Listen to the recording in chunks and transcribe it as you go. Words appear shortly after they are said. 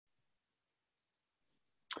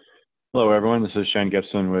Hello, everyone. This is Shane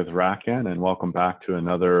Gibson with RackN, and welcome back to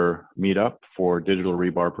another meetup for digital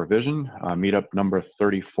rebar provision. Meetup number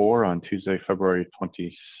 34 on Tuesday, February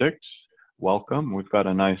 26th. Welcome. We've got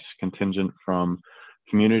a nice contingent from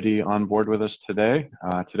community on board with us today.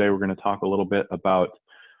 Today, we're going to talk a little bit about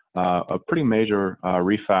a pretty major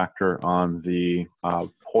refactor on the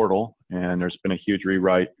portal, and there's been a huge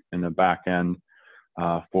rewrite in the back end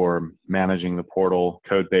for managing the portal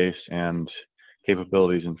code base and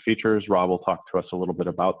capabilities and features. Rob will talk to us a little bit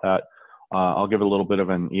about that. I'll give a little bit of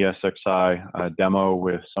an ESXi demo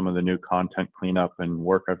with some of the new content cleanup and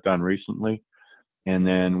work I've done recently. And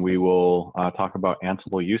then we will talk about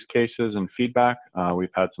Ansible use cases and feedback. We've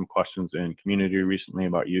had some questions in community recently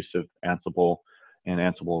about use of Ansible and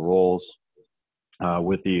Ansible roles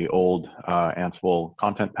with the old Ansible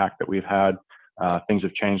content pack that we've had. Things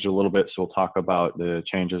have changed a little bit, so we'll talk about the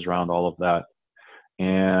changes around all of that.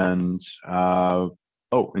 And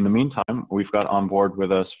in the meantime, we've got on board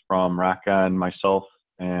with us from RackN, myself,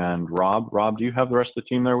 and Rob. Rob, do you have the rest of the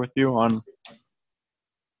team there with you on?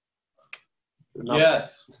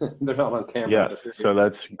 Yes, they're not on camera. Yes, so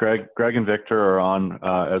that's Greg and Victor are on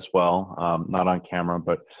as well, not on camera,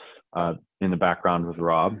 but in the background with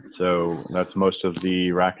Rob. So that's most of the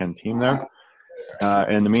RackN team there.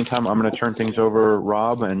 In the meantime, I'm going to turn things over,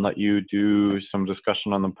 Rob, and let you do some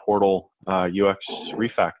discussion on the portal UX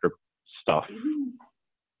refactor stuff.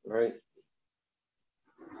 All right.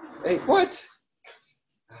 Hey, what?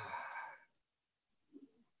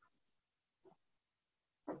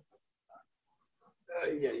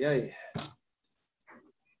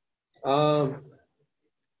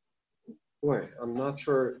 Boy, I'm not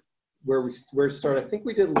sure where to start. I think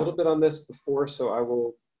we did a little bit on this before, so I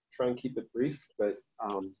will try and keep it brief, but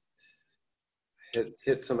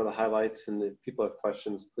hit some of the highlights, and if people have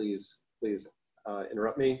questions, please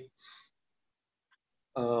interrupt me.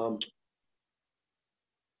 The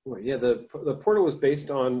portal was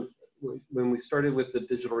based on, when we started with the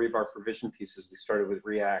digital rebar provision pieces, we started with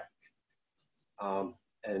React,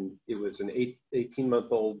 and it was an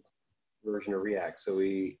 18-month-old version of React. So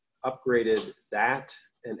we upgraded that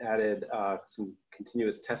and added some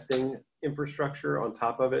continuous testing infrastructure on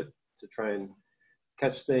top of it to try and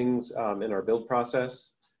catch things in our build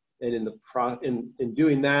process. And in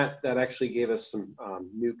doing that, that actually gave us some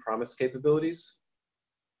new promise capabilities.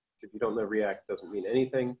 If you don't know, React doesn't mean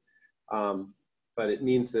anything, but it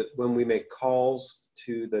means that when we make calls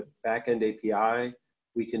to the backend API,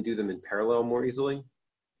 we can do them in parallel more easily.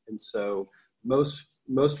 And so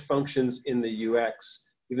most functions in the UX,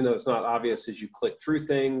 even though it's not obvious as you click through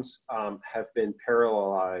things, have been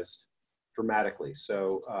parallelized dramatically.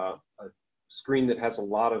 So a screen that has a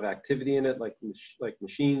lot of activity in it, like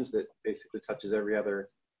machines, that basically touches every other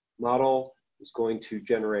model, is going to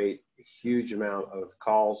generate a huge amount of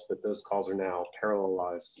calls, but those calls are now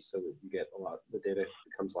parallelized so that you get the data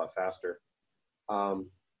becomes a lot faster.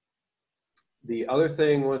 The other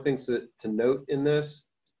thing, one of the things to note in this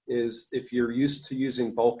is if you're used to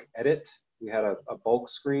using bulk edit, we had a bulk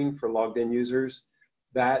screen for logged in users.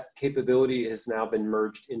 That capability has now been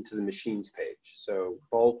merged into the machines page. So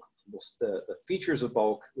bulk, the features of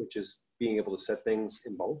bulk, which is being able to set things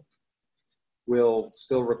in bulk, will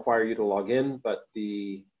still require you to log in, but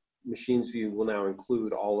the machines view will now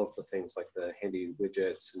include all of the things like the handy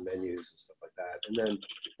widgets and menus and stuff like that. And then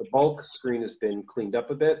the bulk screen has been cleaned up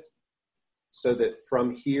a bit so that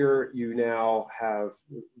from here you now have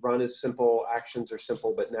run as simple, actions are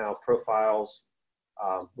simple, but now profiles,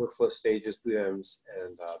 workflow stages, BOOMs,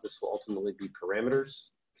 and this will ultimately be parameters,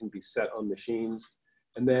 can be set on machines.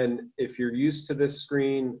 And then if you're used to this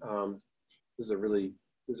screen, this is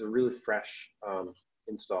a really fresh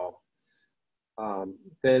install.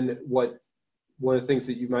 Then one of the things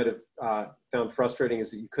that you might have found frustrating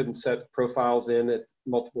is that you couldn't set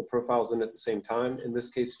multiple profiles in at the same time. In this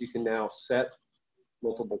case, you can now set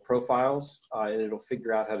multiple profiles and it'll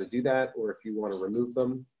figure out how to do that. Or if you want to remove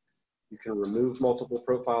them, you can remove multiple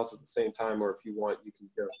profiles at the same time. Or if you want, you can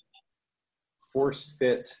just force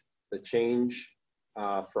fit the change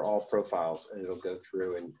for all profiles, and it'll go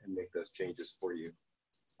through and make those changes for you.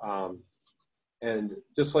 And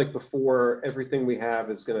just like before, everything we have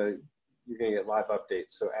is you're gonna get live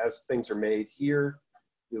updates. So as things are made here,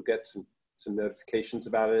 you'll get some notifications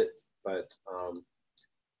about it, but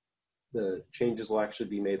the changes will actually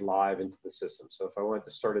be made live into the system. So if I wanted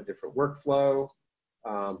to start a different workflow,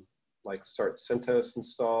 like start CentOS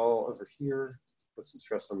install over here, put some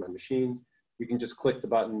stress on my machine, you can just click the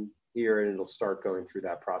button here and it'll start going through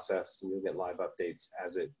that process, and you'll get live updates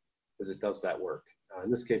as it does that work. In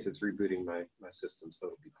this case, it's rebooting my system, so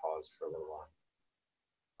it'll be paused for a little while.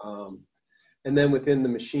 And then within the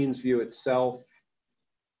machines view itself,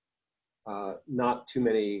 not too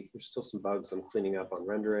many, there's still some bugs I'm cleaning up on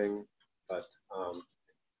rendering, but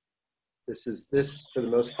this for the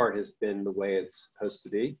most part has been the way it's supposed to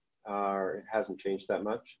be. It hasn't changed that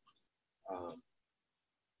much.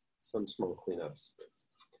 Some small cleanups.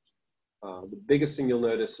 The biggest thing you'll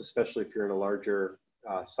notice, especially if you're in a larger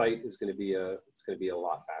site, is going to be it's going to be a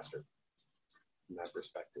lot faster from that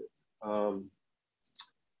perspective.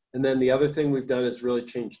 And then the other thing we've done is really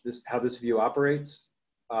change how this view operates.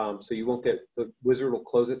 So you won't get, the wizard will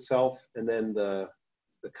close itself, and then the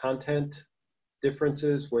content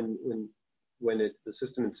differences when the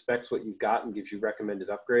system inspects what you've got and gives you recommended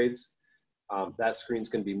upgrades, that screen's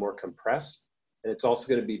going to be more compressed. And it's also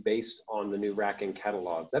going to be based on the new racking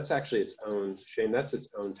catalog. That's actually its own, Shane, that's its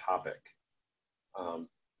own topic.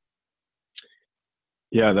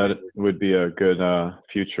 Yeah, that would be a good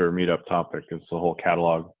future meetup topic. It's the whole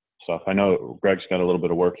catalog stuff. I know Greg's got a little bit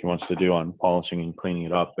of work he wants to do on polishing and cleaning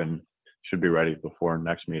it up, and should be ready before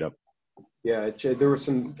next meetup. Yeah, there were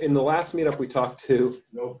some, in the last meetup we talked to.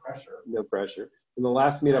 No pressure. No pressure. In the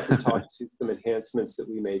last meetup we talked to some enhancements that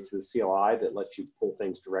we made to the CLI that lets you pull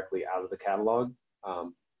things directly out of the catalog.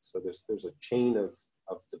 So there's a chain of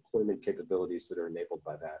deployment capabilities that are enabled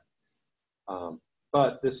by that.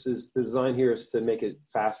 But the design here is to make it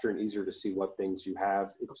faster and easier to see what things you have.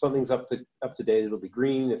 If something's up to date, it'll be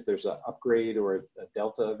green. If there's an upgrade or a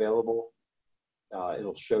delta available,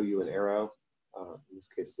 it'll show you an arrow. In this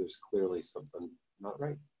case, there's clearly something not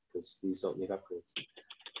right because these don't need upgrades.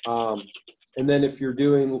 And then if you're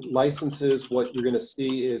doing licenses, what you're going to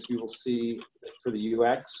see is you will see for the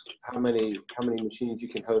UX how many machines you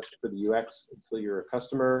can host for the UX until you're a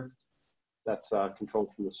customer. That's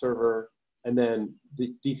controlled from the server. And then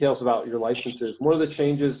the details about your licenses. One of the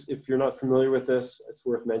changes, if you're not familiar with this, it's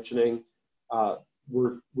worth mentioning.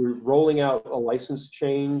 We're rolling out a license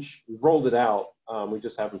change. We've rolled it out. We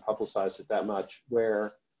just haven't publicized it that much,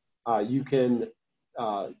 where you can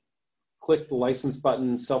click the license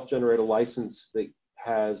button, self-generate a license that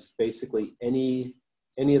has basically any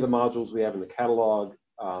of the modules we have in the catalog.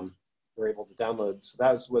 We're able to download. So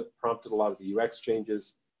that's what prompted a lot of the UX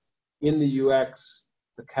changes. In the UX,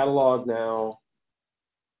 the catalog now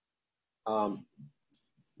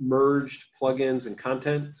merged plugins and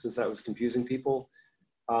content, since that was confusing people.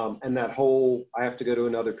 And that whole, I have to go to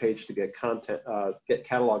another page to get content, get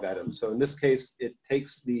catalog items. So in this case, it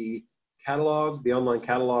takes the catalog, the online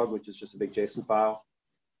catalog, which is just a big JSON file,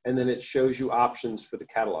 and then it shows you options for the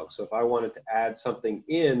catalog. So if I wanted to add something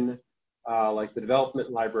in, like the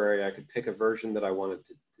development library, I could pick a version that I wanted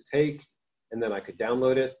to take, and then I could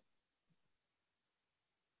download it.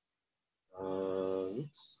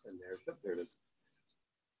 Oops, and there it is.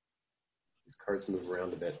 These cards move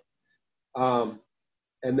around a bit.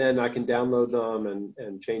 And then I can download them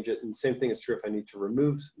and change it. And the same thing is true if I need to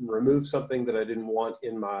remove something that I didn't want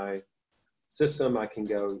in my system. I can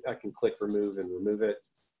click remove and remove it.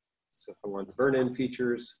 So if I want to burn in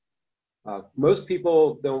features, most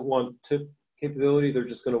people don't want tip capability. They're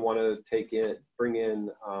just going to want to bring in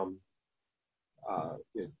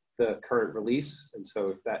the current release. And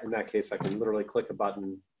so in that case, I can literally click a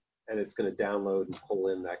button and it's going to download and pull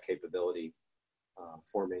in that capability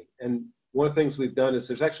for me. And one of the things we've done is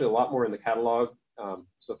there's actually a lot more in the catalog.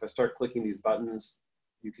 So if I start clicking these buttons,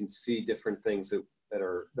 you can see different things that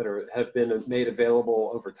have been made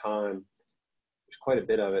available over time. There's quite a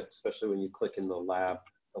bit of it, especially when you click in the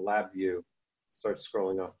lab view. It starts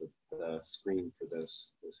scrolling off the screen for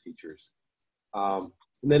those features. And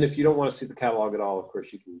then if you don't want to see the catalog at all, of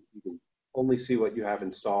course, you can only see what you have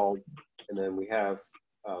installed. And then we have,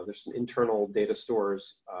 there's some internal data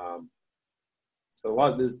stores. So a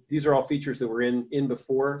lot of these are all features that were in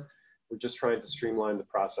before. We're just trying to streamline the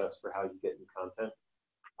process for how you get your content.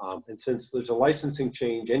 And since there's a licensing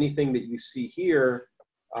change, anything that you see here,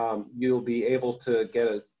 you'll be able to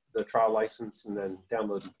get the trial license and then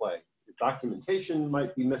download and play. Your documentation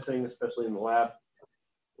might be missing, especially in the lab.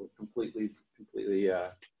 We're completely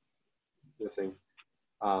missing.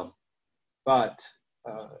 But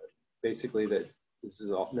basically, this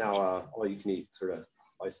is now all you can eat sort of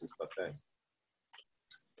license buffet.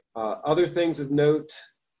 Other things of note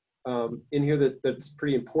in here that's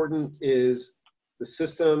pretty important is the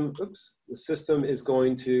system. Oops, the system is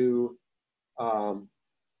going to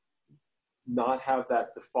not have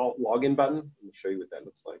that default login button. Let me show you what that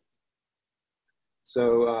looks like.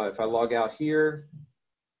 So if I log out here,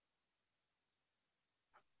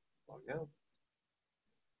 log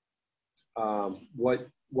out. What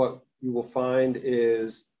you will find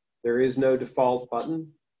is there is no default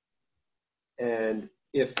button, and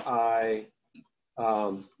if I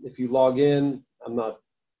If you log in, I'm not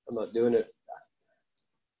doing it.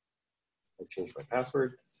 I've changed my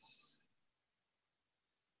password.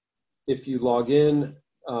 If you log in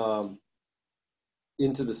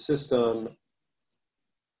into the system,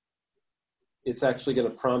 it's actually going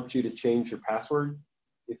to prompt you to change your password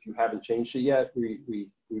if you haven't changed it yet.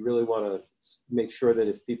 We really want to make sure that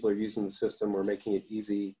if people are using the system, we're making it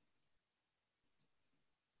easy.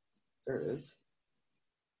 There it is.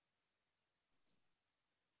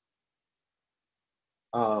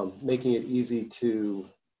 Making it easy to,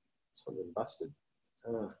 something busted.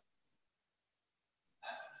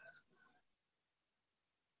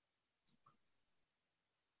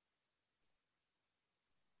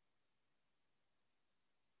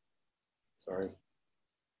 Sorry. I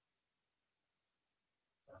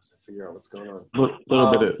have to figure out what's going on.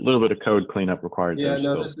 Little bit of code cleanup required. Yeah, there,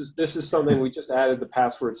 no, still. this is something we just added the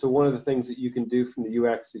password. So one of the things that you can do from the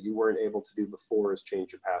UX that you weren't able to do before is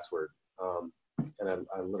change your password. And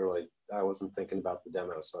I wasn't thinking about the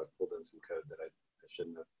demo, so I pulled in some code that I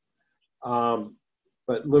shouldn't have.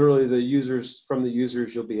 But literally from the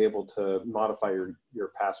users, you'll be able to modify your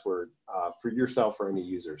password for yourself or any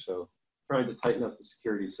user. So trying to tighten up the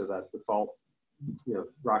security so that default,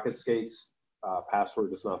 Rocket Skate's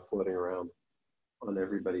password is not floating around on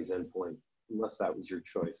everybody's endpoint, unless that was your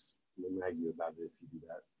choice. And we'll nag you about it if you do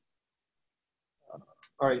that.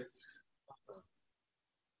 All right.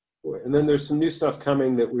 And then there's some new stuff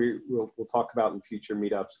coming that we'll talk about in future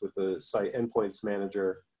meetups with the site endpoints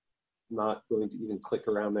manager. I'm not going to even click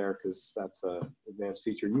around there because that's an advanced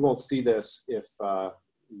feature. You won't see this if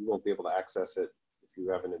you won't be able to access it if you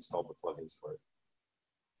haven't installed the plugins for it,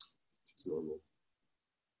 which is normal.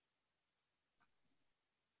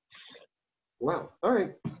 Wow, all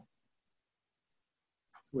right. That's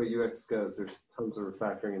the way UX goes. There's tons of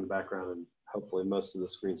refactoring in the background, and hopefully most of the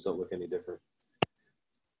screens don't look any different.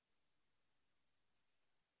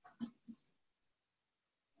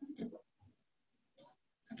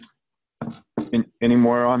 Any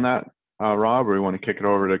more on that, Rob, or we want to kick it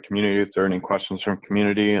over to community? Is there any questions from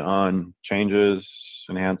community on changes,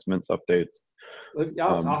 enhancements, updates?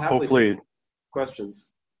 I'll happily take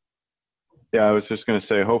questions. Yeah, I was just going to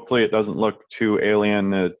say, hopefully it doesn't look too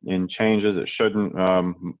alien in changes. It shouldn't.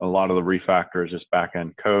 A lot of the refactor is just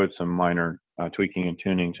back-end code, some minor tweaking and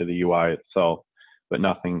tuning to the UI itself, but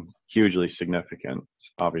nothing hugely significant,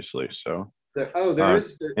 obviously. So. There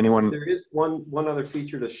is one other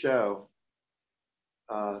feature to show.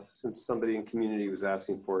 Since somebody in community was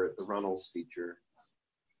asking for it, the Runnels feature.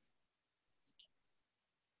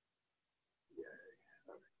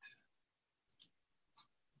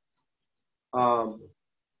 So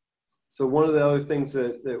one of the other things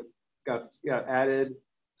that got added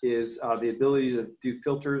is the ability to do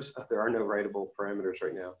filters. There are no writable parameters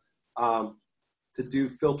right now. To do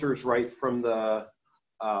filters right from the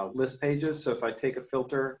list pages. So if I take a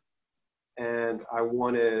filter and I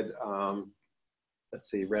wanted, let's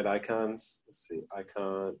see, red icons. Let's see,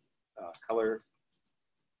 icon, color,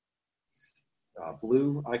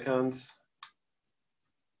 blue icons.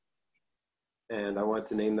 And I want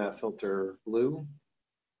to name that filter blue.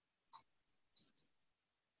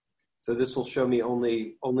 So this will show me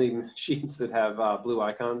only machines that have blue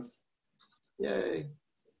icons. Yay.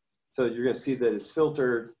 So you're going to see that it's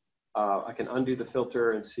filtered. I can undo the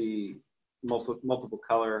filter and see multiple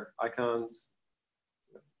color icons.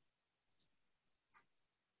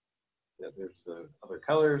 Yeah, there's the other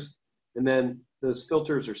colors. And then those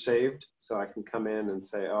filters are saved. So I can come in and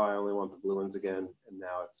say, oh, I only want the blue ones again. And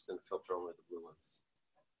now it's going to filter only the blue ones.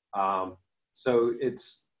 So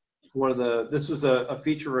it's this was a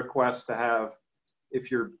feature request to have,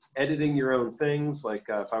 if you're editing your own things, like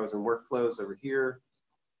if I was in workflows over here,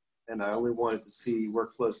 and I only wanted to see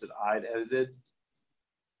workflows that I'd edited,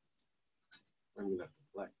 I'm going to have to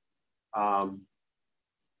select.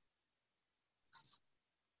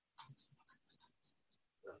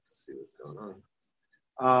 To see what's going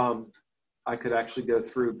on. I could actually go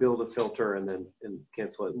through, build a filter, and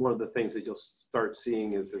cancel it. One of the things that you'll start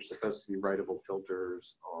seeing is there's supposed to be writable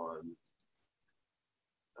filters on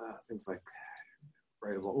things like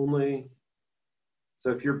writable only. So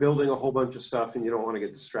if you're building a whole bunch of stuff and you don't want to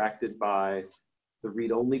get distracted by the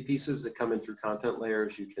read-only pieces that come in through content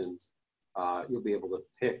layers, you can you'll be able to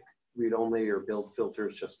pick read-only or build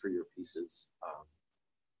filters just for your pieces.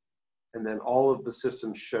 And then all of the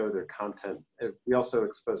systems show their content. We also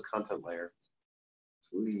expose content layer.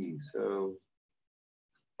 So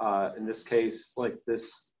in this case, like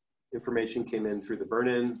this information came in through the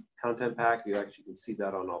burn-in content pack. You actually can see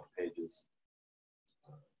that on all the pages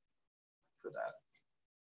for that.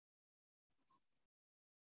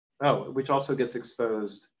 Oh, which also gets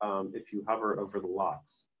exposed if you hover over the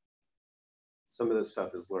locks. Some of this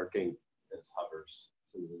stuff is lurking as hovers.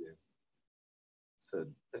 So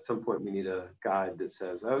at some point we need a guide that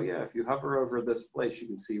says, oh yeah, if you hover over this place, you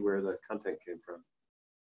can see where the content came from.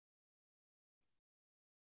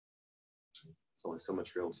 There's only so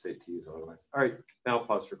much real estate to use otherwise. All right, now I'll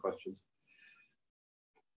pause for questions.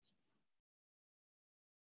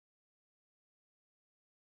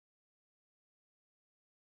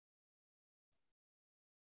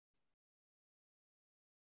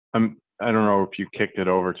 I don't know if you kicked it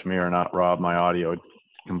over to me or not, Rob. My audio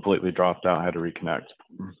completely dropped out. I had to reconnect.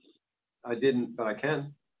 I didn't, but I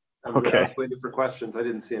can. Okay. I was waiting for questions. I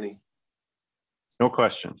didn't see any. No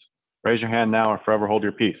questions. Raise your hand now or forever hold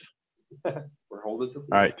your peace. We're holding it. All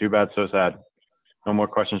right, too bad, so sad. No more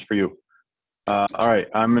questions for you. All right,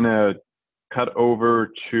 I'm gonna cut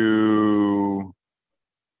over to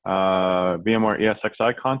VMware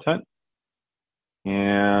ESXi content.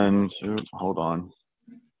 And hold on.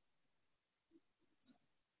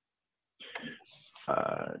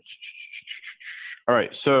 All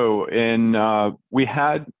right, so we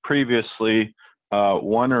had previously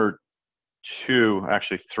one or two,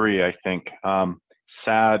 actually three, I think,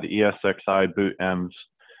 SAD ESXi boot M's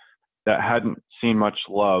that hadn't seen much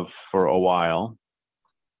love for a while,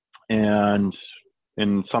 and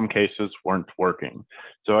in some cases weren't working.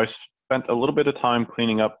 So I spent a little bit of time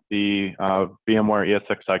cleaning up the VMware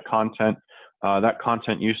ESXi content. That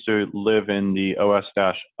content used to live in the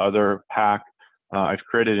OS-other pack. I've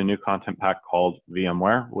created a new content pack called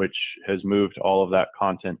VMware, which has moved all of that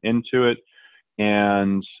content into it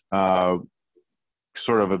and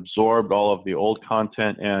sort of absorbed all of the old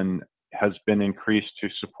content and has been increased to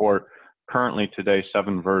support currently today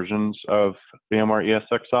 7 versions of VMware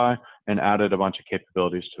ESXi and added a bunch of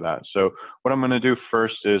capabilities to that. So what I'm going to do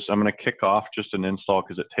first is I'm going to kick off just an install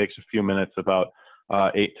because it takes a few minutes, about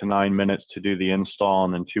 8 to 9 minutes to do the install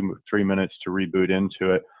and then 2 to 3 minutes to reboot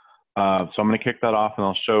into it. So I'm going to kick that off and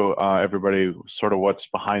I'll show everybody sort of what's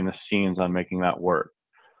behind the scenes on making that work.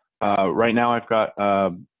 Right now I've got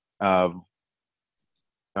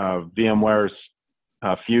VMware's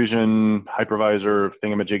Fusion hypervisor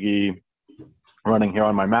thingamajiggy running here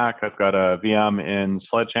on my Mac. I've got a VM in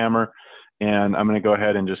Sledgehammer, and I'm going to go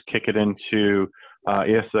ahead and just kick it into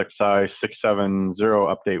ESXi 670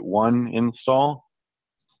 Update 1 install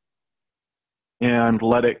and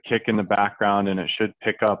let it kick in the background, and it should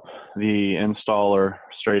pick up the installer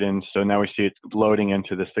straight in. So now we see it's loading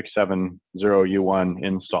into the 670 U1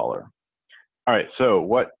 installer. All right, so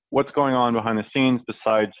what's going on behind the scenes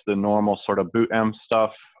besides the normal sort of boot M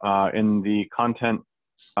stuff in the content?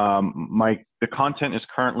 The content is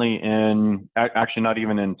currently in, actually not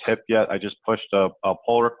even in tip yet. I just pushed a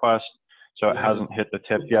pull request, so it hasn't hit the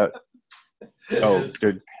tip yet. Oh,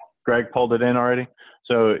 dude, Greg pulled it in already.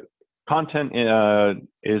 So content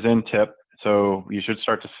is in tip, so you should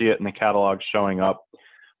start to see it in the catalog showing up.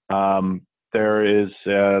 There is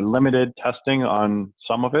limited testing on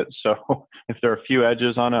some of it, so if there are a few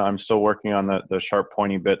edges on it, I'm still working on the sharp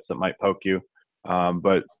pointy bits that might poke you,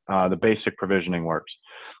 but the basic provisioning works.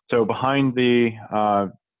 So behind the,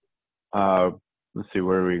 let's see,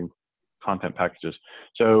 where are we, content packages.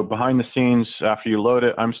 So behind the scenes, after you load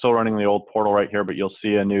it, I'm still running the old portal right here, but you'll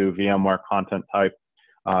see a new VMware content type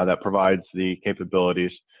that provides the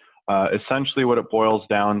capabilities. Essentially what it boils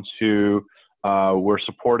down to, we're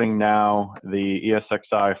supporting now the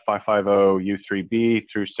ESXi 550 U3B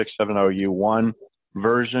through 670 U1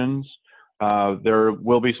 versions. There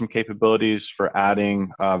will be some capabilities for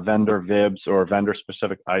adding vendor VIBs or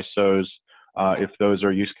vendor-specific ISOs. If those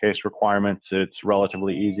are use case requirements, it's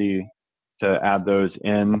relatively easy to add those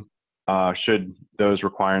in should those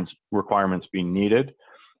requirements be needed.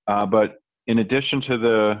 But in addition to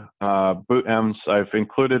the boot M's, I've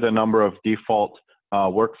included a number of default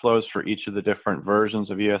workflows for each of the different versions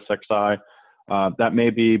of ESXi. That may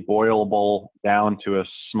be boilable down to a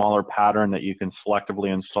smaller pattern that you can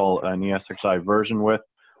selectively install an ESXi version with.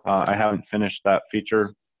 I haven't finished that feature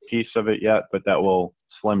piece of it yet, but that will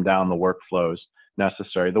slim down the workflows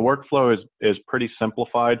necessary. The workflow is pretty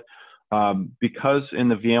simplified because in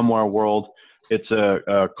the VMware world, it's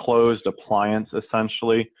a closed appliance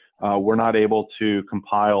essentially. We're not able to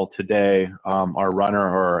compile today our runner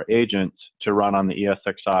or our agent to run on the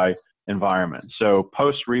ESXi environment. So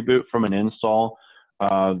post reboot from an install,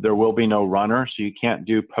 there will be no runner, so you can't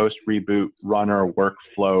do post reboot runner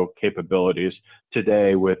workflow capabilities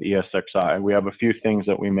today with ESXi. We have a few things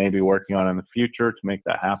that we may be working on in the future to make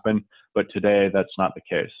that happen, but today that's not the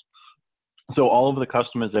case. So all of the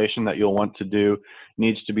customization that you'll want to do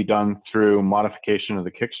needs to be done through modification of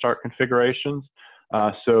the Kickstart configurations.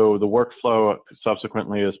 So the workflow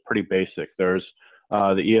subsequently is pretty basic. There's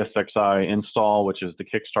the ESXi install, which is the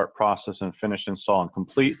kickstart process, and finish install and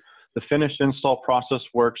complete. The finished install process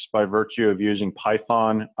works by virtue of using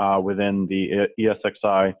Python within the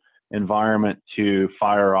ESXi environment to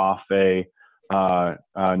fire off a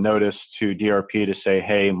notice to DRP to say,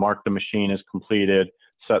 hey, mark the machine is completed,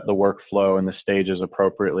 set the workflow and the stages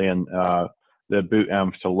appropriately, and the boot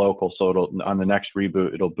env to local, so it'll, on the next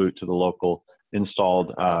reboot, it'll boot to the local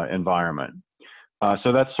installed environment.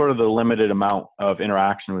 So that's sort of the limited amount of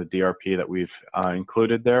interaction with DRP that we've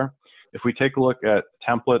included there. If we take a look at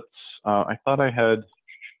templates, I thought I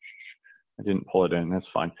didn't pull it in, that's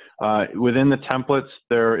fine. Within the templates,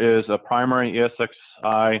 there is a primary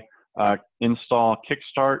ESXi install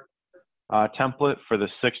kickstart template for the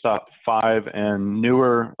 6.5 and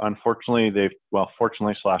newer. Unfortunately,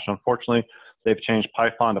 fortunately/unfortunately, they've changed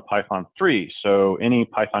Python to Python 3. So any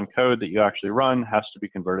Python code that you actually run has to be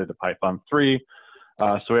converted to Python 3.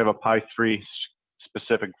 So we have a Py 3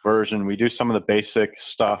 specific version. We do some of the basic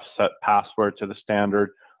stuff, set password to the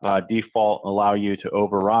standard, default, allow you to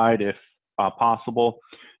override if possible.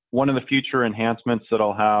 One of the future enhancements that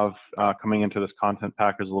I'll have coming into this content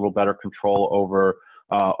pack is a little better control over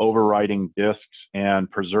overwriting disks and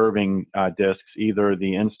preserving disks, either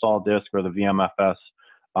the install disk or the VMFS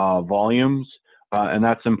volumes. And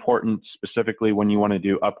that's important specifically when you want to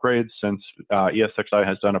do upgrades, since ESXi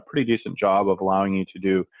has done a pretty decent job of allowing you to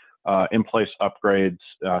do in-place upgrades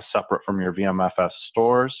separate from your VMFS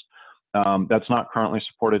stores. That's not currently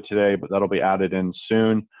supported today, but that'll be added in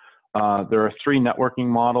soon. There are 3 networking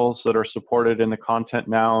models that are supported in the content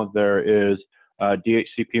now. There is a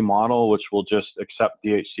DHCP model, which will just accept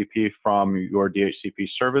DHCP from your DHCP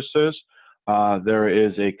services. There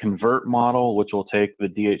is a convert model, which will take the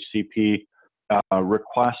DHCP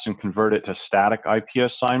request and convert it to static IP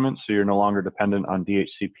assignments, so you're no longer dependent on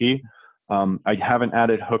DHCP. I haven't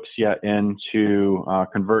added hooks yet in to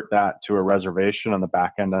convert that to a reservation on the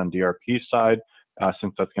back end on DRP side,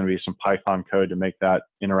 since that's going to be some Python code to make that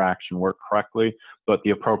interaction work correctly. But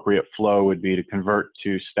the appropriate flow would be to convert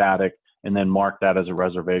to static and then mark that as a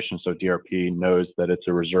reservation so DRP knows that it's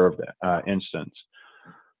a reserved instance.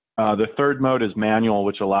 The third mode is manual,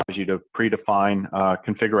 which allows you to predefine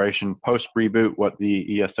configuration post-reboot, what the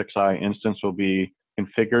ESXi instance will be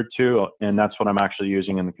configured to, and that's what I'm actually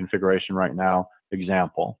using in the configuration right now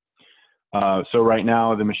example. So right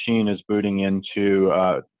now the machine is booting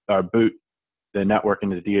into boot the network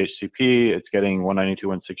into DHCP. It's getting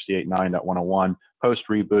 192.168.9.101. Post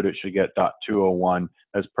reboot, it should get .201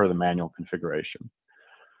 as per the manual configuration.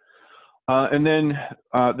 And then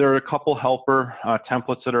there are a couple helper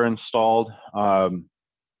templates that are installed.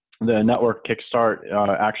 The network kickstart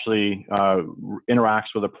actually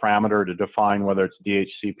interacts with a parameter to define whether it's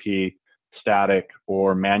DHCP, static,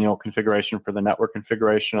 or manual configuration for the network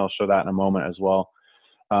configuration. I'll show that in a moment as well.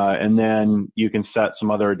 And then you can set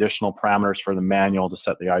some other additional parameters for the manual to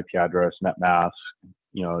set the IP address, net mask,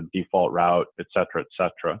 default route, et cetera, et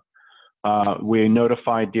cetera. We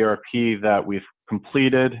notify DRP that we've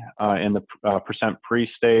completed in the %pre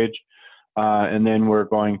stage. And then we're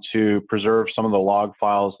going to preserve some of the log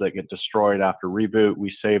files that get destroyed after reboot.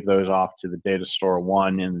 We save those off to the data store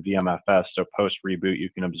 1 in the VMFS. So post reboot, you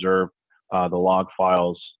can observe the log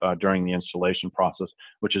files during the installation process,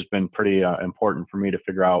 which has been pretty important for me to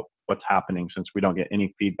figure out what's happening, since we don't get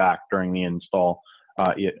any feedback during the install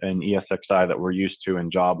in ESXi that we're used to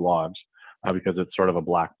in job logs, because it's sort of a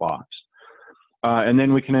black box. And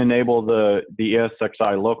then we can enable the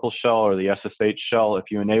ESXi local shell or the SSH shell. If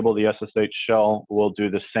you enable the SSH shell, we'll do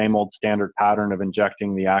the same old standard pattern of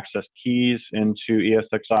injecting the access keys into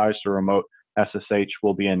ESXi, so remote SSH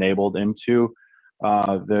will be enabled into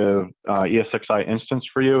the ESXi instance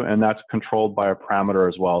for you, and that's controlled by a parameter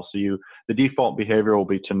as well. So the default behavior will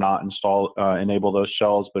be to not enable those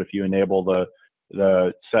shells, but if you enable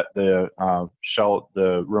set the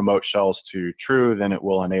remote shells to true, then it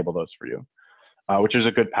will enable those for you. Which is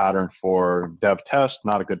a good pattern for dev test,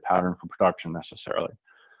 not a good pattern for production necessarily.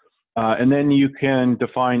 And then you can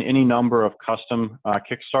define any number of custom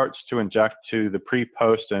kickstarts to inject to the pre,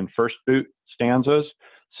 post, and first boot stanzas.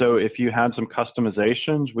 So if you had some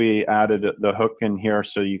customizations, we added the hook in here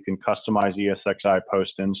so you can customize ESXi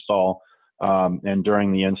post install and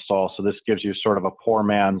during the install. So this gives you sort of a poor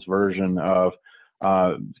man's version of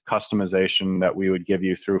customization that we would give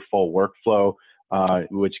you through full workflow.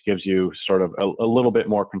 Which gives you sort of a little bit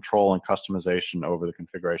more control and customization over the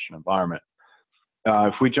configuration environment.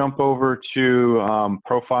 If we jump over to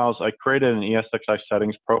profiles, I created an ESXi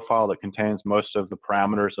settings profile that contains most of the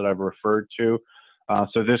parameters that I've referred to.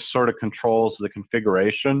 So this sort of controls the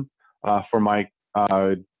configuration for my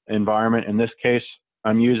environment. In this case,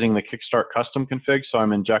 I'm using the Kickstart custom config, so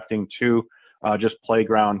I'm injecting two just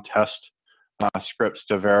playground test scripts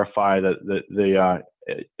to verify that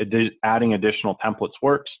adding additional templates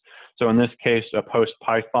works. So in this case, a post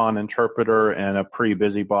Python interpreter and a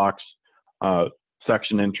pre-BusyBox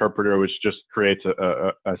section interpreter, which just creates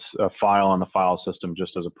a file on the file system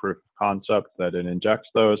just as a proof of concept that it injects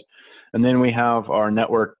those. And then we have our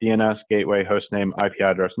network DNS, gateway, hostname, IP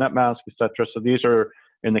address, netmask, etc. So these are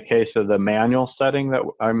in the case of the manual setting that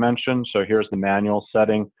I mentioned. So here's the manual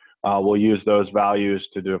setting. We'll use those values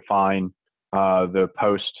to define the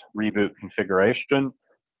post reboot configuration.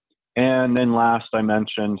 And then last, I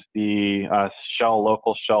mentioned the shell,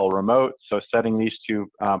 local shell remote. So setting these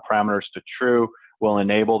two parameters to true will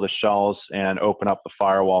enable the shells and open up the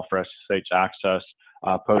firewall for SSH access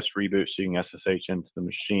post reboot, so you can SSH into the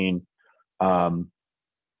machine.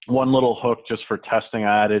 One little hook just for testing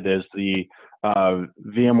I added is the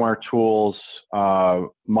VMware Tools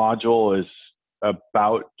module is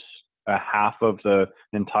about a half of the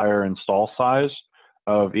entire install size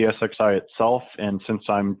of ESXi itself. And since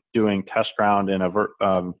I'm doing test ground in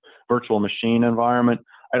a virtual machine environment,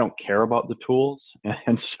 I don't care about the tools.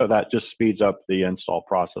 And so that just speeds up the install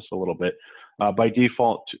process a little bit. By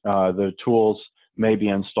default, the tools may be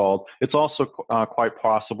installed. It's also quite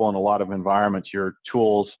possible in a lot of environments, your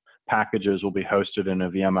tools packages will be hosted in a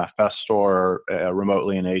VMFS store or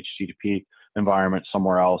remotely in a HTTP environment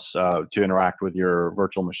somewhere else to interact with your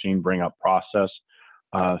virtual machine bring up process.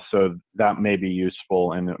 So that may be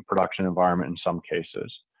useful in a production environment in some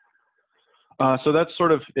cases. So that's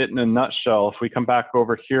sort of it in a nutshell. If we come back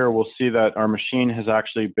over here, we'll see that our machine has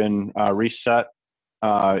actually been reset.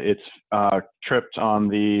 It's tripped on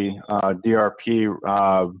the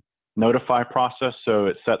DRP notify process, so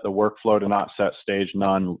it set the workflow to not set stage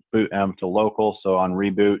none, boot M to local. So on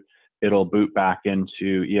reboot, it'll boot back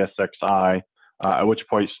into ESXi, at which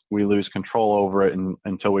point we lose control over it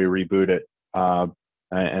until we reboot it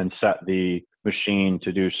and set the machine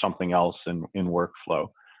to do something else in workflow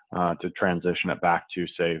to transition it back to,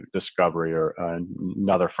 say, discovery or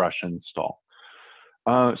another fresh install.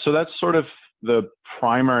 So that's sort of the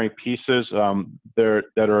primary pieces that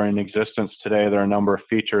are in existence today. There are a number of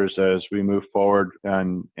features as we move forward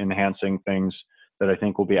and enhancing things that I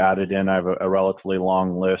think will be added in. I have a relatively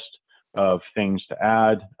long list of things to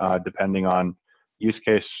add depending on use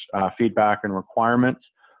case feedback and requirements.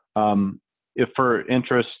 If for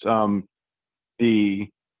interest, the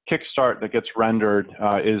Kickstart that gets rendered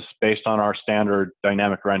is based on our standard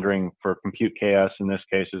dynamic rendering for Compute KS. In this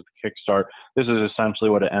case, is the Kickstart. This is essentially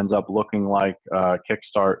what it ends up looking like.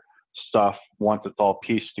 Kickstart stuff. Once it's all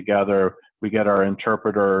pieced together, we get our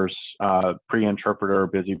interpreters, pre-interpreter,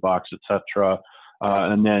 BusyBox, etc.,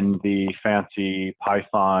 and then the fancy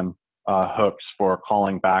Python hooks for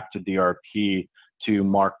calling back to DRP to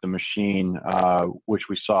mark the machine, which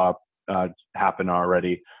we saw happen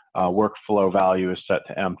already. Workflow value is set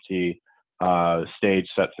to empty, stage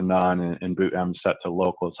set to none, and boot M set to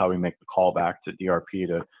local. It's how we make the call back to DRP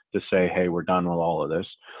to say, hey, we're done with all of this.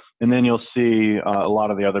 And then you'll see a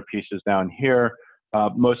lot of the other pieces down here.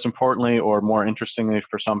 Most importantly, or more interestingly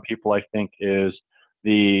for some people, I think, is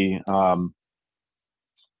the, I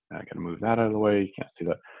gotta move that out of the way, you can't see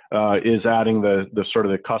that, is adding the sort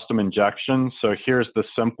of the custom injections. So here's the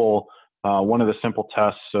simple, one of the simple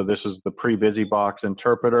tests. So this is the pre-BusyBox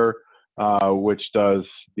interpreter, which does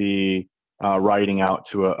the writing out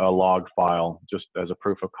to a log file just as a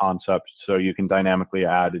proof of concept. So you can dynamically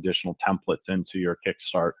add additional templates into your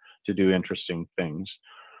Kickstart to do interesting things.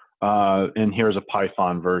 And here's a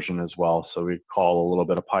Python version as well. So we call a little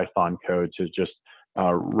bit of Python code to just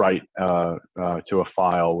write to a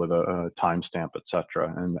file with a timestamp,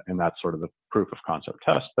 etc. And that's sort of the proof of concept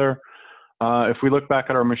test there. If we look back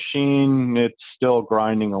at our machine, it's still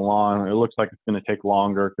grinding along. It looks like it's going to take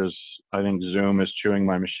longer because I think Zoom is chewing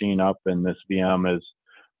my machine up, and this VM is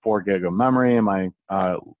 4 gig of memory, and my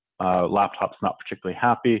laptop's not particularly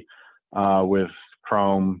happy with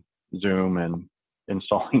Chrome, Zoom, and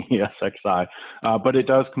installing ESXi. But it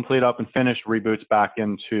does complete up and finish, reboots back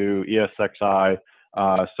into ESXi,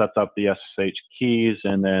 sets up the SSH keys,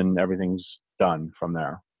 and then everything's done from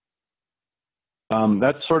there.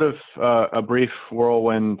 That's sort of a brief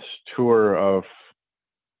whirlwind tour of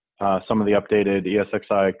some of the updated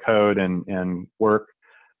ESXi code and work.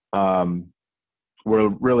 We're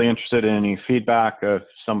really interested in any feedback if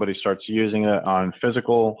somebody starts using it on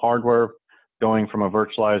physical hardware. Going from a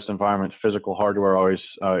virtualized environment to physical hardware always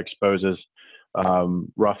exposes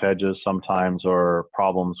rough edges sometimes or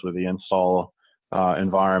problems with the install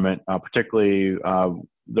environment. Particularly,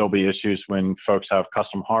 there'll be issues when folks have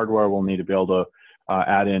custom hardware. We'll need to be able to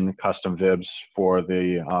add in custom VIBs for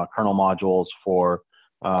the kernel modules for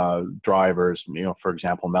drivers, for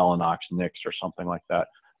example, Mellanox, Nix, or something like that.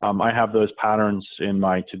 I have those patterns in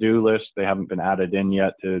my to-do list. They haven't been added in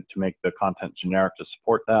yet to make the content generic to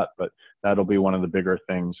support that, but that'll be one of the bigger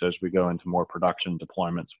things as we go into more production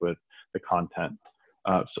deployments with the content.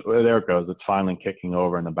 So there it goes. It's finally kicking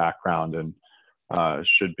over in the background and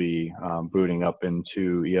should be booting up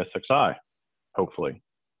into ESXi, hopefully.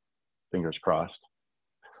 Fingers crossed.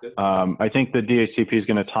 I think the DHCP is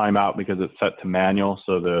going to time out because it's set to manual,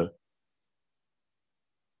 so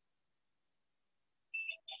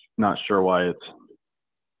not sure why it's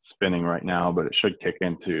spinning right now, but it should kick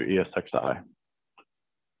into ESXi.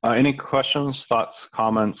 Any questions, thoughts,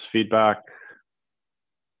 comments, feedback,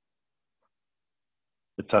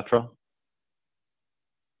 etc.?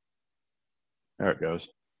 There it goes.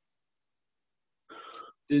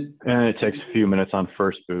 And it takes a few minutes on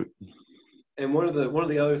first boot. And one of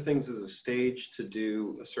the other things is a stage to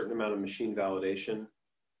do a certain amount of machine validation.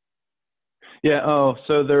 Yeah. Oh,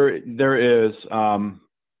 so there is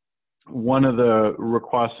one of the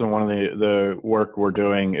requests and one of the work we're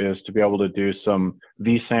doing is to be able to do some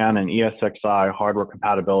vSAN and ESXi hardware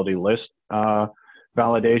compatibility list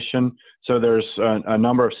validation. So there's a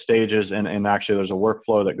number of stages, and actually there's a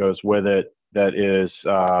workflow that goes with it that is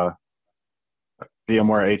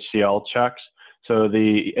VMware HCL checks. So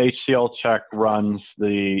the HCL check runs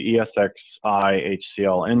the ESXi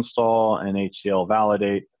HCL install and HCL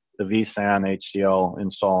validate, the vSAN HCL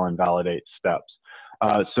install and validate steps.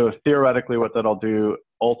 So theoretically what that'll do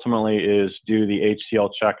ultimately is do the HCL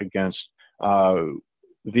check against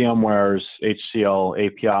VMware's HCL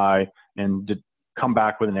API and come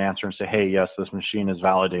back with an answer and say, hey, yes, this machine is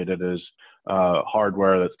validated as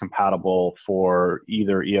hardware that's compatible for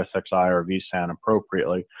either ESXi or vSAN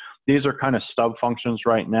appropriately. These are kind of stub functions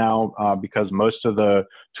right now because most of the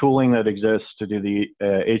tooling that exists to do the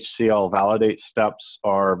HCL validate steps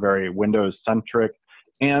are very Windows-centric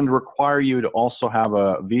and require you to also have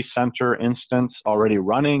a vCenter instance already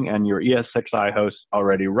running and your ESXi host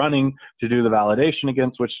already running to do the validation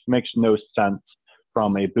against, which makes no sense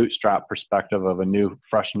from a bootstrap perspective of a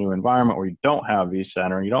fresh new environment where you don't have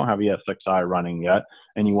vCenter, you don't have ESXi running yet,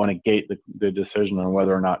 and you want to gate the decision on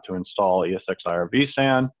whether or not to install ESXi or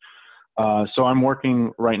vSAN. So I'm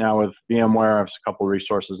working right now with VMware. I have a couple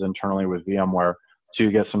resources internally with VMware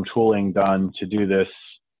to get some tooling done to do this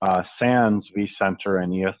SANS vCenter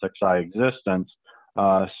and ESXi existence.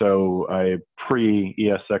 So a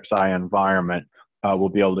pre-ESXi environment will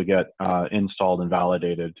be able to get installed and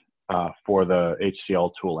validated for the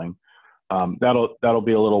HCL tooling. That'll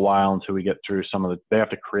be a little while until we get through they have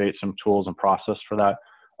to create some tools and process for that.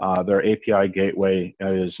 Their API gateway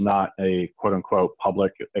is not a quote unquote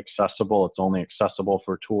public accessible. It's only accessible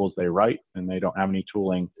for tools they write, and they don't have any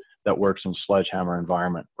tooling that works in Sledgehammer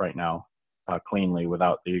environment right now cleanly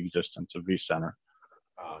without the existence of vCenter.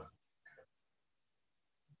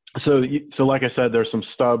 So like I said, there's some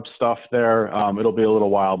stub stuff there. It'll be a little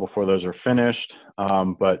while before those are finished,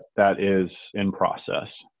 but that is in process.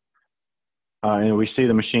 And we see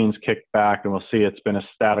the machines kicked back, and we'll see it's been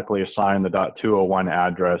statically assigned the .201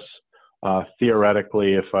 address.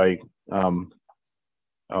 Theoretically, if I,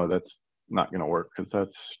 oh, that's not going to work because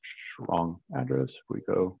that's wrong address. If we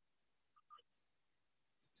go.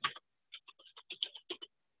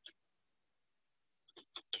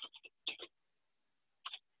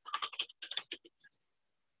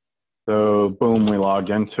 So boom, we logged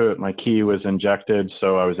into it. My key was injected,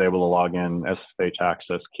 so I was able to log in SSH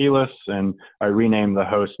access keyless, and I renamed the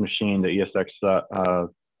host machine to ESX.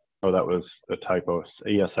 Oh, that was a typo.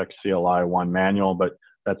 ESXCLI1 manual, but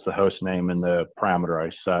that's the host name and the parameter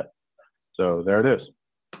I set. So there it is.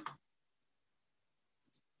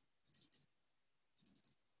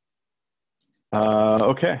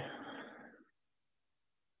 Okay.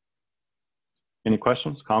 Any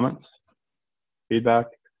questions, comments, feedback?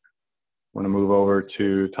 Want to move over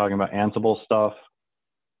to talking about Ansible stuff?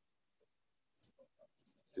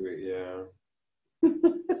 Yeah.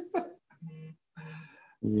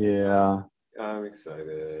 Yeah. I'm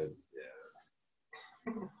excited.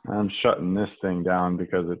 Yeah. I'm shutting this thing down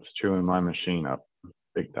because it's chewing my machine up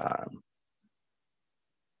big time.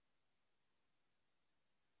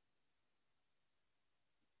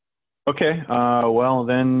 Okay. Well,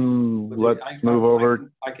 then let's move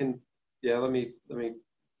over. Yeah. Let me.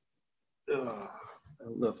 I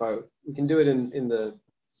don't know if we can do it in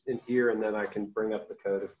here, and then I can bring up the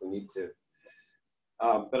code if we need to.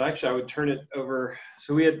 But actually, I would turn it over.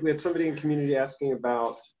 So we had somebody in community asking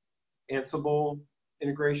about Ansible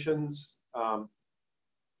integrations,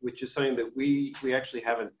 which is something that we actually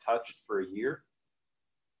haven't touched for a year.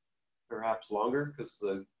 perhaps longer, because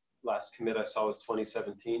the last commit I saw was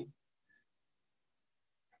 2017.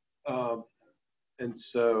 And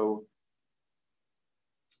so,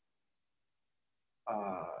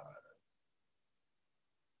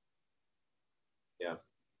 yeah,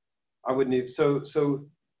 I would need, so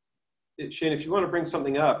Shane, if you want to bring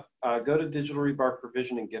something up, go to Digital Rebar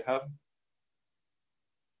Provision in GitHub.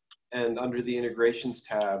 And under the integrations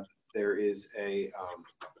tab, there is a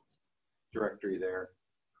directory there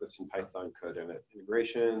with some Python code in it.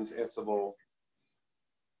 Integrations, Ansible.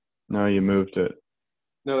 No, you moved it.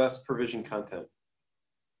 No, that's provision content.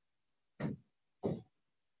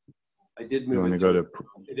 I did move it to,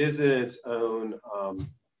 it is in its own,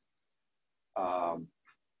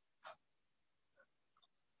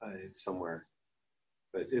 it's somewhere,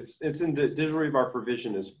 but it's in the Digital Rebar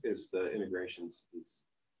Provision is the integrations piece.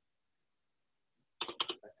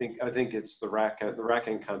 I think it's the rack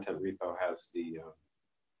and content repo has the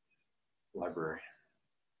library.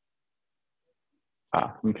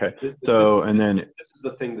 Ah, okay. So this is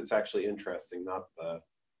the thing that's actually interesting, not the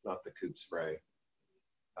Kube Spray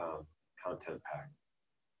content pack.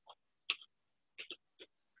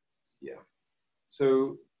 Yeah.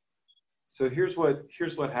 So here's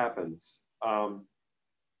what happens.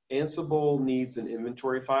 Ansible needs an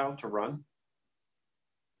inventory file to run.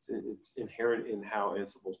 It's inherent in how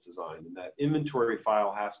Ansible is designed, and that inventory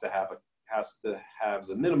file has to have as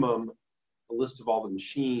a minimum a list of all the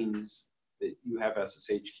machines that you have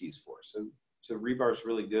SSH keys for. So Rebar is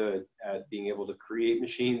really good at being able to create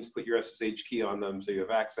machines, put your SSH key on them so you have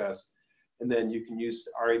access, and then you can use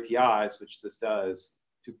our APIs, which this does,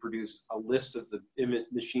 to produce a list of the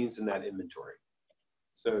machines in that inventory.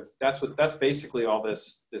 So that's basically all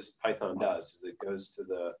this Python does. Is it goes to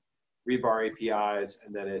the Rebar APIs,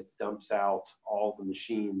 and then it dumps out all the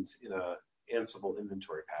machines in a Ansible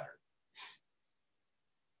inventory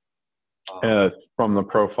pattern. From the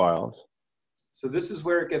profiles. So this is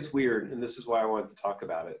where it gets weird, and this is why I wanted to talk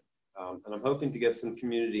about it. And I'm hoping to get some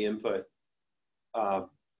community input,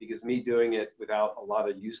 because me doing it without a lot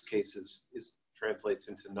of use cases translates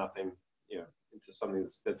into nothing, into something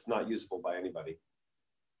that's not usable by anybody.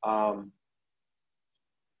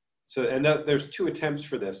 There's two attempts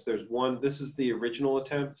for this. There's one, this is the original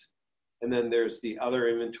attempt, and then there's the other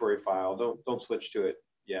inventory file. Don't switch to it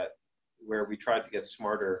yet, where we tried to get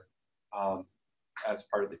smarter as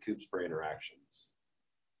part of the Kube Spray interactions.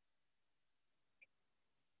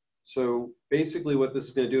 So basically what this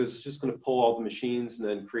is going to do is it's just going to pull all the machines and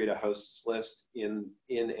then create a hosts list in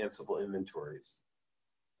Ansible inventories.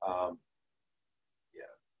 I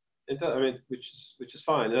mean, which is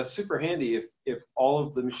fine. And that's super handy if all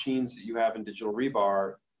of the machines that you have in Digital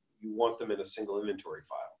Rebar, you want them in a single inventory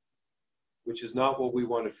file, which is not what we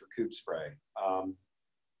wanted for Kube Spray.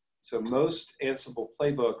 So most Ansible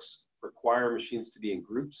playbooks require machines to be in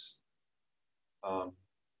groups.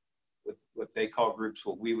 What they call groups,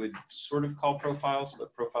 what we would sort of call profiles,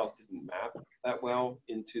 but profiles didn't map that well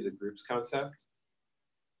into the groups concept.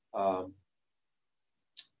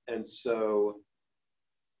 And so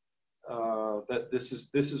that this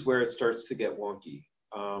is where it starts to get wonky.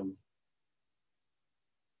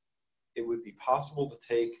 It would be possible to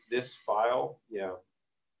take this file,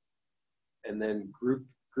 and then group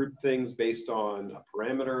things based on a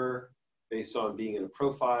parameter, based on being in a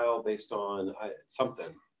profile, based on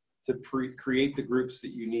something to create the groups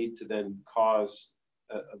that you need to then cause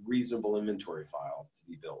a reasonable inventory file to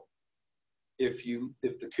be built. The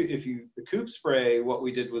Kube Spray, what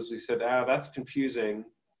we did was we said, that's confusing.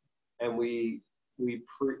 And we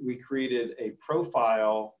created a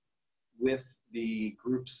profile with the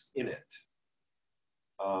groups in it.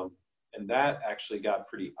 And that actually got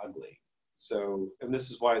pretty ugly. So, and this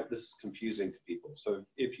is why this is confusing to people. So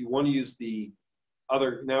if you want to use the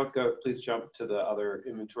other, please jump to the other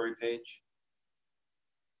inventory page.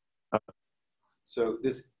 So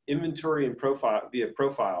this inventory and profile via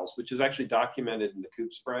profiles, which is actually documented in the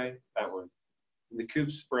Kube Spray, that one. In the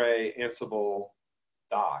Kube Spray Ansible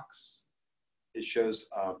docs, it shows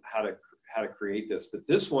how to create this. But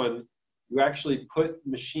this one, you actually put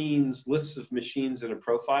lists of machines in a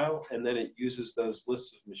profile, and then it uses those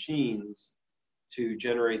lists of machines to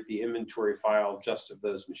generate the inventory file just of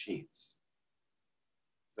those machines.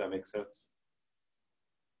 Does that make sense?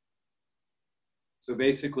 So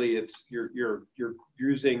basically, it's you're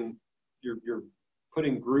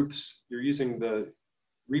putting groups. You're using the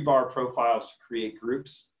Rebar profiles to create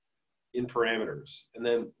groups in parameters. And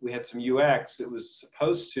then we had some UX that was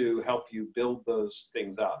supposed to help you build those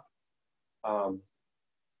things up.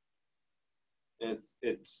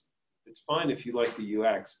 it's fine if you like the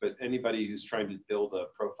UX, but anybody who's trying to build a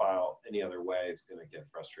profile any other way is going to get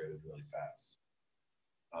frustrated really fast.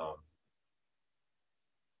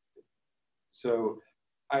 So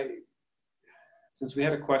since we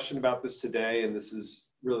had a question about this today, and this is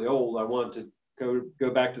really old, I wanted to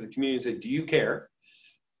go back to the community and say, do you care?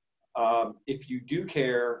 If you do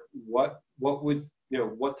care, what would,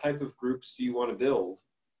 what type of groups do you want to build?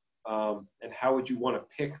 And how would you want to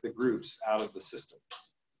pick the groups out of the system?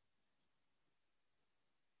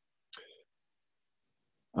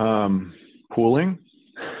 Pooling,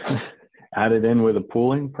 added in with a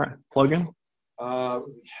pooling plugin.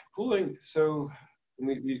 Pooling. So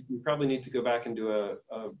we probably need to go back and do a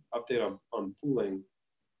update on pooling.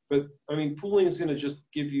 But I mean, pooling is going to just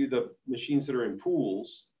give you the machines that are in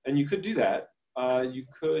pools, and you could do that. You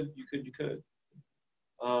could.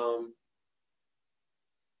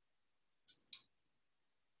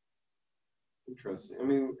 Interesting. I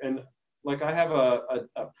mean, and like I have a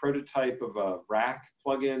prototype of a rack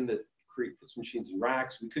plugin that puts machines in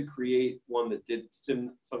racks. We could create one that did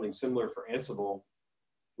something similar for Ansible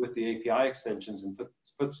with the API extensions and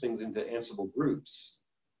puts things into Ansible groups.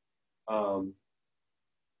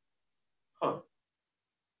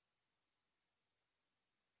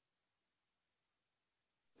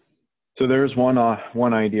 So there's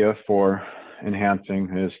one idea for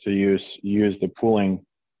enhancing is to use the pooling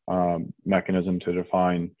mechanism to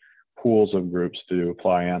define pools of groups to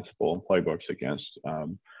apply Ansible playbooks against.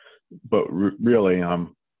 But really,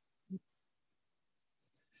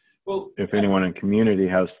 well, if anyone in community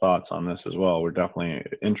has thoughts on this as well, we're definitely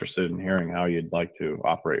interested in hearing how you'd like to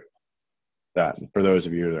operate that. For those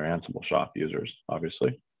of you that are Ansible shop users,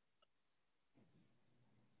 obviously.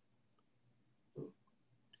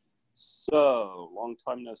 So, long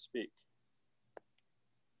time no speak.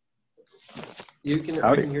 We can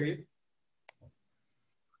hear you.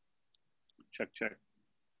 Check. Check.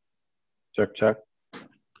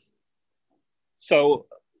 So,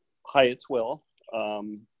 hi, it's Will.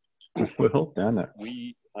 Will, damn it.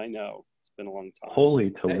 I know, it's been a long time. Holy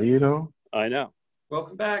Toledo. Hey. I know.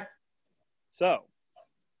 Welcome back. So,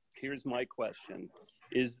 here's my question.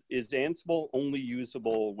 Is Ansible only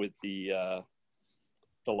usable with the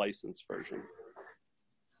license version?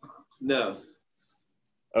 No.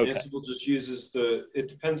 Okay. Ansible just uses it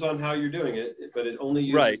depends on how you're doing it, but it only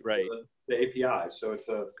uses the API. So it's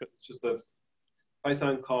just a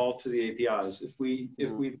Python call to the APIs. If we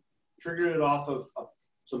triggered it off of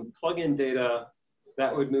some plugin data,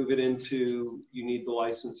 that would move it into, you need the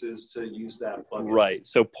licenses to use that plugin. Right.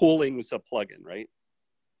 So pooling's a plugin, right?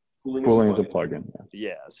 Pooling is a plugin.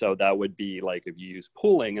 Yeah. So that would be like if you use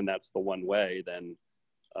pooling and that's the one way, then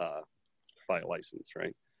buy a license,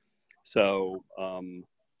 right? So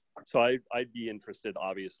I'd be interested,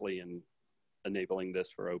 obviously, in enabling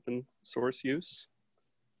this for open source use,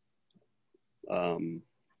 or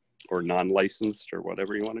non-licensed, or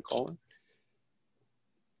whatever you want to call it.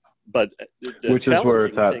 But which is where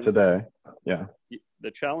it's at today. Yeah.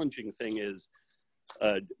 The challenging thing is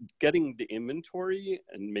getting the inventory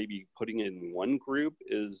and maybe putting it in one group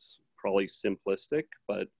is probably simplistic,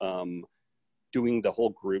 but doing the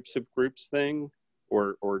whole groups of groups thing,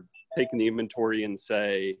 or taking the inventory and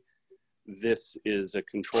say, this is a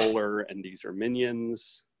controller and these are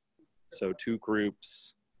minions, so 2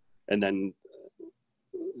 groups, and then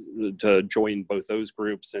to join both those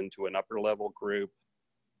groups into an upper level group.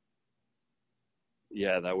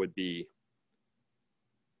 Yeah, that would be,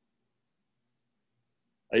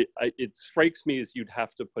 it strikes me as you'd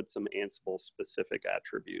have to put some Ansible specific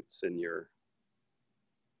attributes in your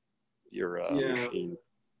machine.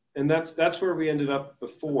 And that's where we ended up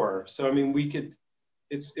before. So I mean,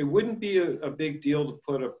 it wouldn't be a big deal to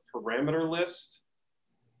put a parameter list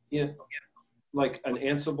in, like an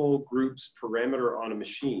Ansible groups parameter on a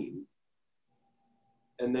machine,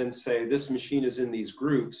 and then say this machine is in these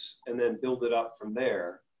groups, and then build it up from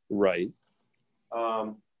there. Right.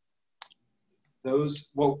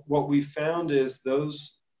 What we found is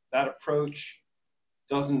that approach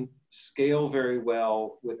doesn't scale very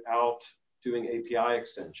well without doing API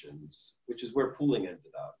extensions, which is where pooling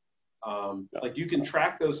ended up. Like you can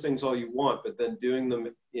track those things all you want, but then doing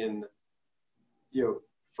them in,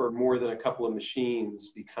 for more than a couple of machines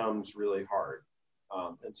becomes really hard.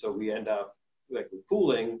 And so we end up, like with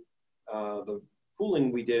pooling, the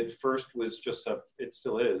pooling we did first was just it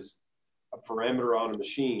still is, a parameter on a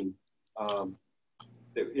machine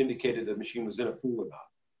that indicated the machine was in a pool or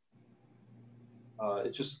not.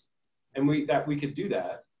 It's just, and we could do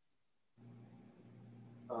that.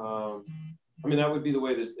 I mean, that would be the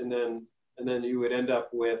way to, and then you would end up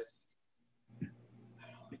with,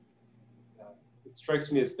 it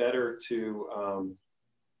strikes me as better to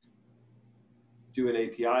do an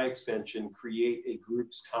API extension, create a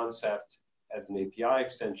groups concept as an API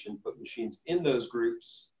extension, put machines in those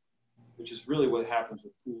groups, which is really what happens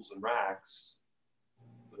with pools and racks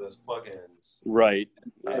for those plugins. Right.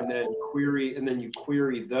 And then you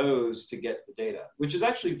query those to get the data, which is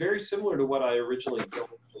actually very similar to what I originally built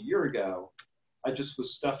a year ago. I just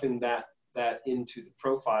was stuffing that into the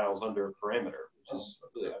profiles under a parameter, which is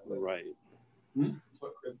really ugly. Right. Hmm?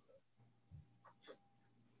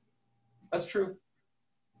 That's true.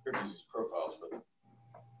 Crib uses profiles, but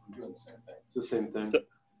I'm doing the same thing. It's the same thing.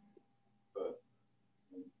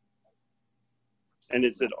 And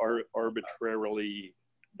is it arbitrarily,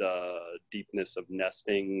 the deepness of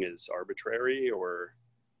nesting is arbitrary, or?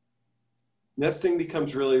 Nesting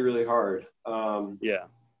becomes really, really hard. Yeah.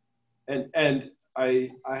 And I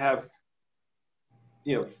have,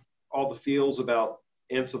 all the feels about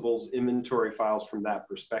Ansible's inventory files from that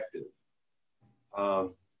perspective.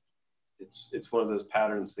 It's one of those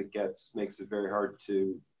patterns that makes it very hard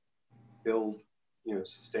to build,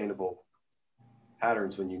 sustainable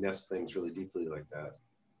patterns when you nest things really deeply like that.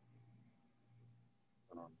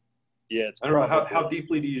 Yeah, I don't know how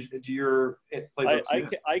deeply do your playbooks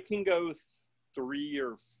nest? I can go 3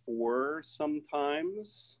 or 4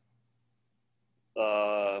 sometimes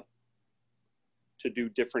to do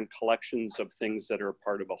different collections of things that are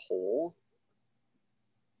part of a whole.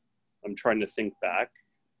 I'm trying to think back.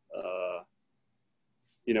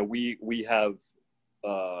 We have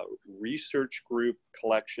research group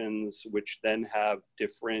collections, which then have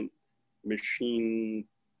different machine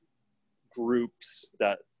groups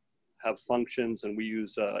that have functions, and we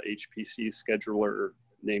use a HPC scheduler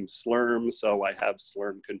named Slurm. So I have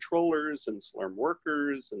Slurm controllers and Slurm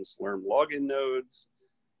workers and Slurm login nodes.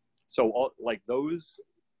 So those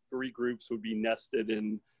 3 groups would be nested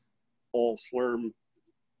in all Slurm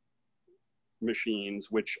machines,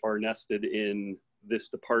 which are nested in this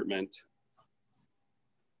department,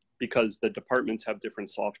 because the departments have different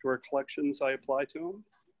software collections I apply to them.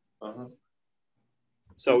 Uh-huh.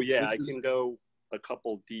 So yeah, I can go a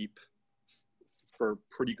couple deep for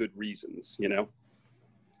pretty good reasons, and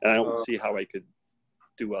I don't see how I could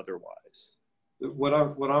do otherwise.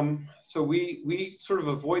 So we sort of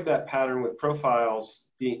avoid that pattern with profiles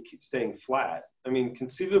staying flat. I mean,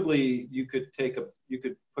 conceivably, you could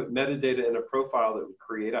put metadata in a profile that would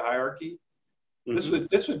create a hierarchy.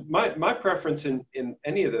 Mm-hmm. My preference in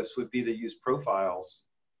any of this would be to use profiles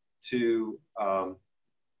to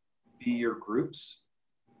be your groups,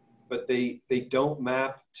 but they don't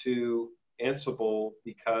map to Ansible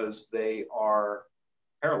because they are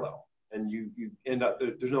parallel, and you end up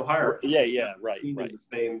there's no hierarchy. Yeah, right. The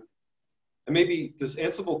same, and maybe does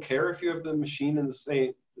Ansible care if you have the machine in the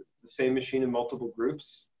same machine in multiple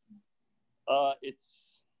groups?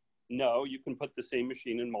 No, you can put the same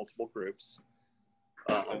machine in multiple groups.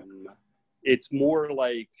 It's more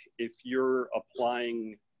like if you're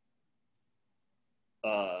applying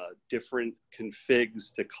different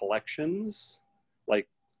configs to collections, like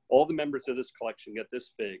all the members of this collection get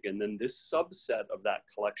this fig, and then this subset of that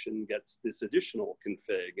collection gets this additional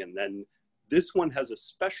config, and then this one has a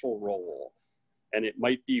special role, and it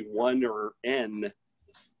might be 1 or n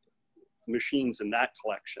machines in that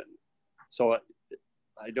collection. So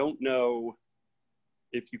I don't know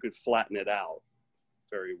if you could flatten it out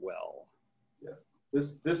very well. Yeah,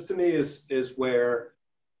 this to me is where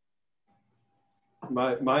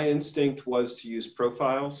my instinct was to use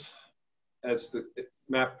profiles as the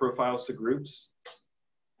map profiles to groups,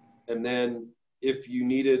 and then if you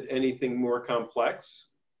needed anything more complex,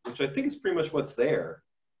 which I think is pretty much what's there,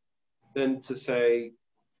 then to say,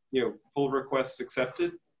 pull requests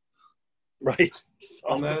accepted. Right.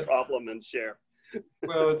 Solve the problem and share.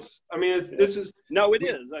 Well, this is no, it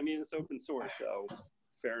is. I mean, it's open source, so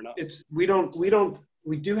fair enough.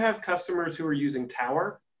 We do have customers who are using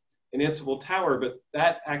Tower, an Ansible Tower, but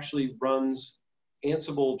that actually runs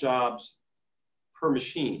Ansible jobs per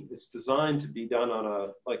machine. It's designed to be done on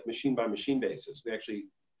a machine by machine basis. We actually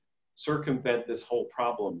circumvent this whole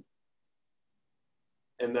problem,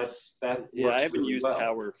 and that. Yeah, I haven't really used well.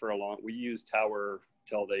 Tower for a long. We used Tower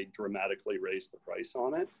till they dramatically raised the price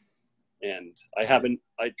on it, and I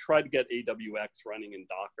tried to get AWX running in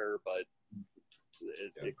Docker, but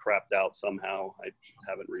it crapped out somehow. I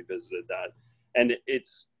haven't revisited that, and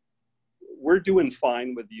we're doing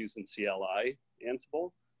fine with using CLI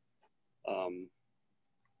Ansible.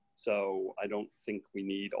 So I don't think we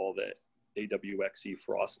need all the AWXi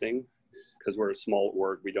frosting, because we're a small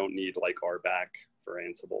org. We don't need RBAC for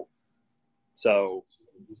Ansible. So,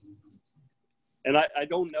 and I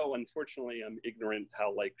don't know, unfortunately, I'm ignorant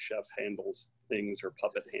how Chef handles things or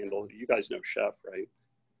Puppet handle. You guys know Chef, right?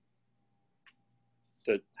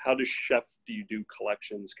 How does Chef, do you do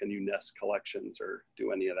collections? Can you nest collections or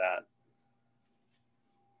do any of that?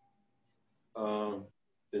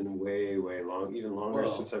 Been way long, even longer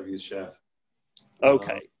since I've used Chef.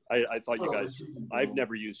 Okay. I thought you guys, I've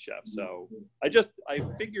never used Chef, so I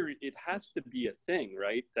figure it has to be a thing,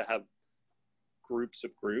 right? To have groups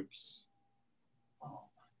of groups,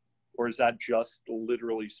 or is that just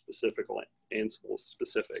literally specific, Ansible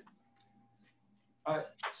specific?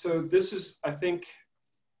 So this is, I think,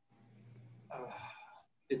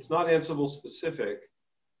 it's not Ansible specific.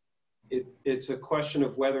 It's a question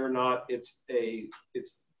of whether or not it's the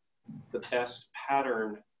best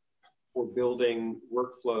pattern for building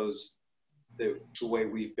workflows the way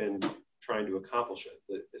we've been trying to accomplish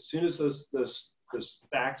it. As soon as those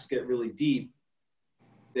stacks get really deep,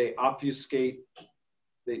 they obfuscate.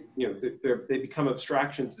 They become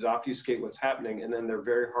abstractions that obfuscate what's happening, and then they're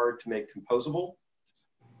very hard to make composable.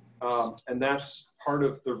 And that's part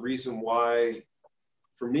of the reason why,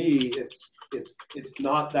 for me, it's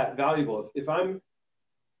not that valuable. If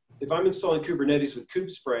I'm installing Kubernetes with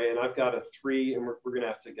kubespray and I've got a 3, and we're going to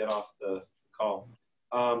have to get off the call.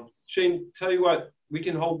 Shane, tell you what, we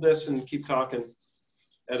can hold this and keep talking,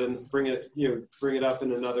 and bring it up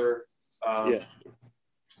in another. Yeah.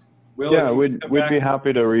 Will, we'd be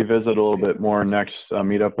happy to revisit a little bit more next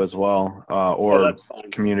meetup as well, or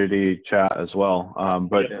community chat as well.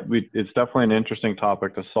 But it's definitely an interesting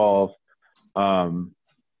topic to solve.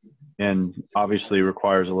 And obviously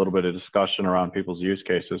requires a little bit of discussion around people's use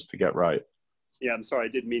cases to get right. Yeah, I'm sorry,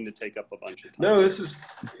 I didn't mean to take up a bunch of time. No, this is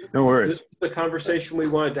the conversation we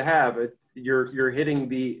wanted to have. You're hitting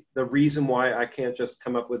the reason why I can't just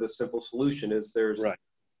come up with a simple solution is there's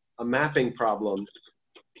a mapping problem,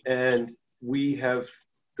 and we have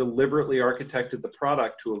deliberately architected the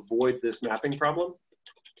product to avoid this mapping problem.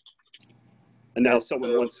 And now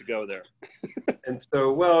someone wants to go there. And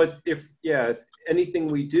so, well, if anything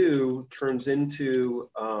we do turns into,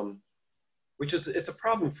 it's a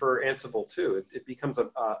problem for Ansible too. It becomes a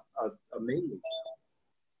main.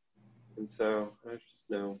 And so there's just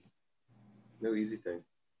no easy thing.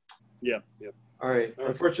 Yeah. All right.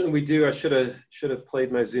 Unfortunately, we do. I should have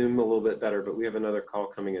played my Zoom a little bit better, but we have another call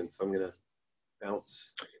coming in, so I'm gonna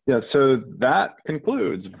bounce. Yeah, so that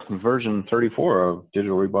concludes version 34 of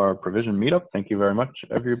Digital Rebar Provision Meetup. Thank you very much,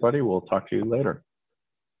 everybody. We'll talk to you later.